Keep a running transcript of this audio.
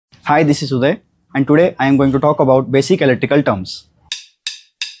Hi, this is Uday, and today I am going to talk about basic electrical terms.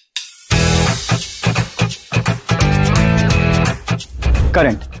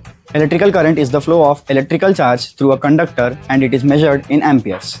 Current. Electrical current is the flow of electrical charge through a conductor and it is measured in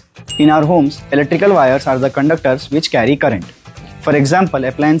amperes. In our homes, electrical wires are the conductors which carry current. For example,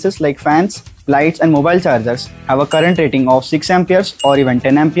 appliances like fans, lights and mobile chargers have a current rating of 6 amperes or even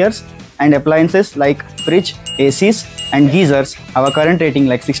 10 amperes, and appliances like fridge, ACs and geysers have a current rating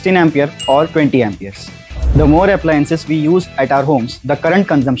like 16 ampere or 20 amperes. The more appliances we use at our homes, the current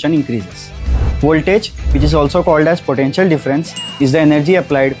consumption increases. Voltage, which is also called as potential difference, is the energy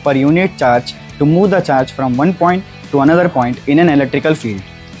applied per unit charge to move the charge from one point to another point in an electrical field,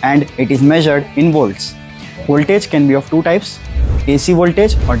 and it is measured in volts. Voltage can be of two types: AC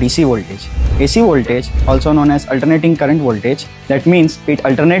voltage or DC voltage. AC voltage, also known as alternating current voltage, that means it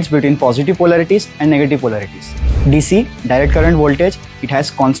alternates between positive polarities and negative polarities. DC, direct current voltage, it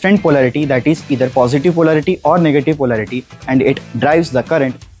has constant polarity, that is either positive polarity or negative polarity, and it drives the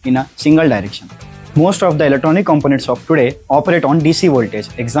current in a single direction. Most of the electronic components of today operate on DC voltage,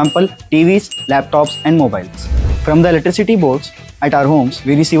 example TVs, laptops and mobiles. From the electricity boards at our homes,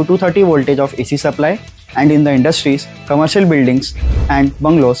 we receive 230 voltage of AC supply, and in the industries, commercial buildings and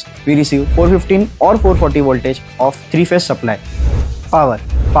bungalows, we receive 415 or 440 voltage of three-phase supply. Power.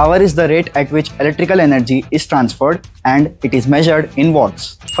 Power is the rate at which electrical energy is transferred and it is measured in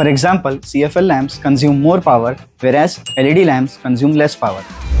watts. For example, CFL lamps consume more power whereas LED lamps consume less power.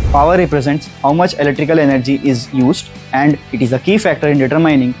 Power represents how much electrical energy is used, and it is a key factor in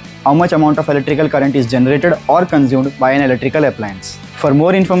determining how much amount of electrical current is generated or consumed by an electrical appliance. For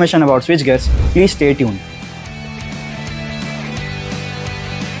more information about switchgears, please stay tuned.